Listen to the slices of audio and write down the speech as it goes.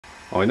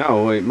I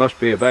know, it must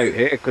be about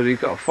here because he's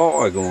got a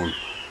fire going.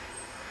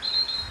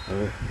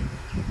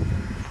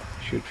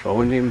 Should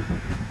find him.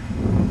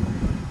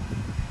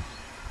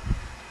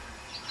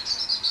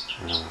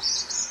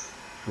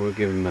 We'll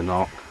give him a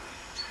knock.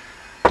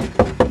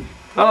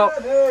 Hello,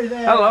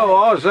 hello,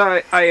 Oz.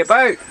 How you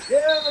about?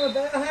 Yeah, I'm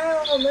about.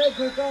 How on, mate?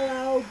 We've got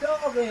an old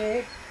dog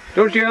here.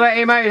 Don't you let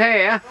him out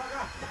here.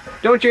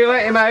 Don't you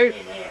let him out.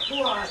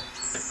 Go on.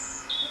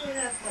 Get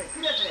up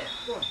there.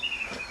 Go on.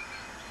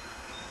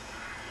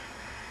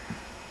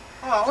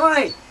 Oh,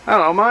 mate.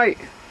 Hello, mate.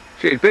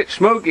 She's a bit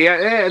smoky out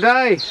there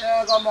today.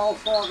 Yeah, I got my old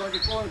fire got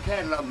your phone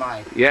kettle up,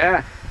 mate.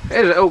 Yeah.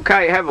 Is it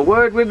okay to have a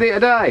word with you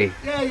today?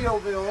 Yeah,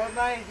 you'll be alright,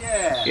 mate,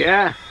 yeah.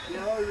 Yeah?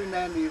 Yeah, I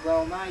remember you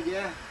well, mate,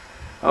 yeah.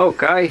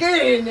 Okay.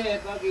 Get in there,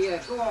 buggy,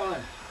 yeah, go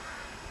on.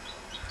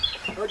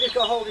 I just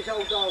got to hold this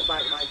old dog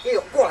back, mate.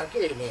 Go on,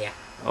 get in there.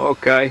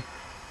 Okay.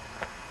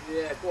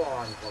 Yeah, go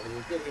on,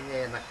 buggy, get in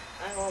there, mate.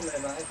 Hang on there,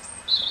 mate.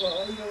 Go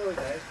on, are you alright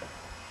there?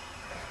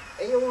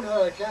 He won't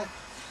hurt you.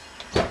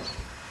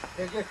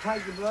 They'll just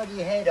take your bloody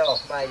head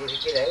off, mate, if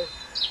you get out.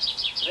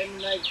 Let me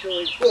make sure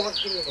he's... Go on,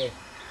 get in there.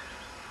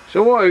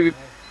 So what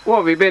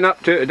have you been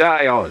up to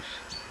today, Oz?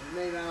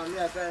 Me,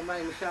 I better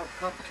make myself a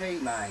cup of tea,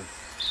 mate.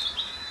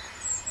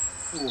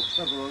 Oh,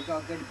 trouble, I've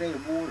got to get a bit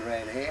of water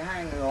out of here.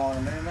 Hang on a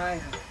minute,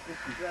 mate. Get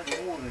some bloody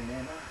water in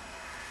there, mate.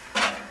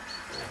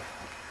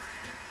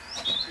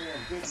 Yeah,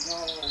 getting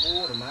all the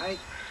water, mate.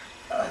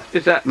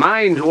 Is that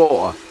mains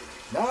water?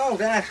 No,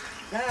 that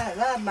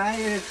mate,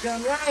 is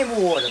some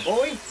rainwater,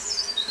 boy.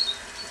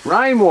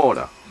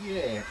 Rainwater?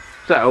 Yeah. Is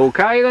that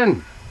okay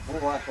then? Oh,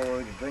 that's all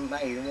right to drink,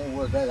 mate. You won't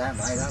worry about that,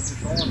 mate. That'll be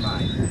fine,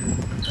 mate.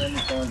 Let me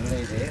find the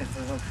lady here.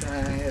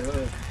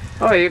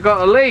 Oh, you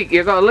got a leak.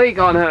 You got a leak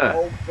on her.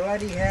 Oh,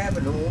 bloody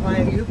heaven, oh,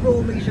 mate. You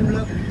brought me some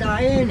luck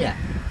today, ain't you?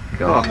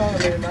 God. Hang on a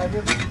minute,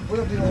 mate.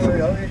 We'll be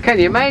all right. Can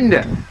you mend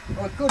it?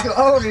 Oh, good.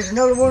 Oh, there's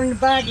another one in the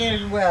back here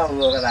as well.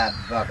 Look at that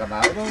bugger,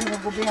 mate. I don't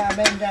think we'll be able to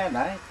mend that,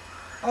 mate.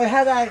 I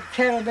had that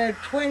kettle about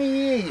 20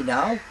 years, you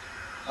know.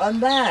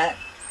 And that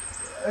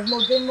has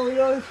been my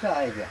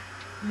lifesaver.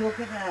 Look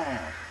at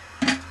that.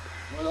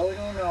 Well, I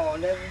don't know. I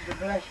never been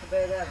blessed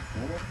about that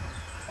before.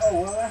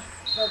 Oh, well, let's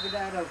bugger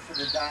that up for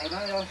the day,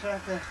 mate. I'll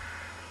have to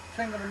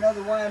think of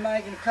another way of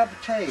making a cup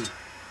of tea.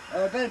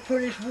 I better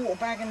put this water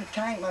back in the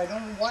tank, mate.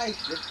 Don't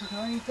waste it, because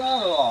I ain't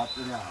got a lot,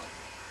 you know.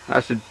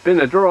 That's been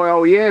a dry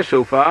old year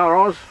so far,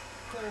 Oz.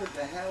 What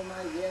the hell,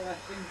 mate? Yeah,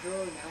 that's been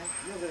dry,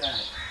 mate. Look at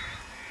that.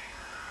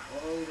 Oh,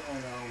 I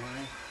don't know,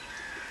 mate.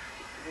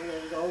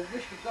 Well, I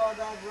wish to God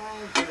that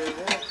rain today,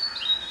 what?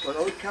 But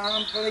I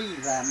can't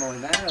believe that, my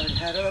man. I've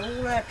had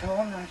all that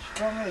time, that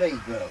strong a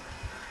leak, look.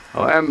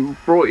 I haven't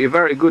brought you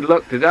very good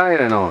luck today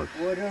then, Oz.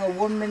 Well, I don't know,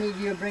 one minute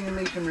you're bringing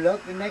me some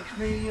luck, the next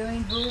minute you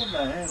ain't brought me.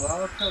 Well,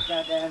 I'll chuck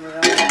that down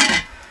there.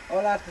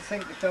 I'll have to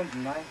think of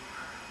something, mate.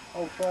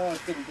 Oh, fine, I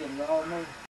couldn't get it all, mate.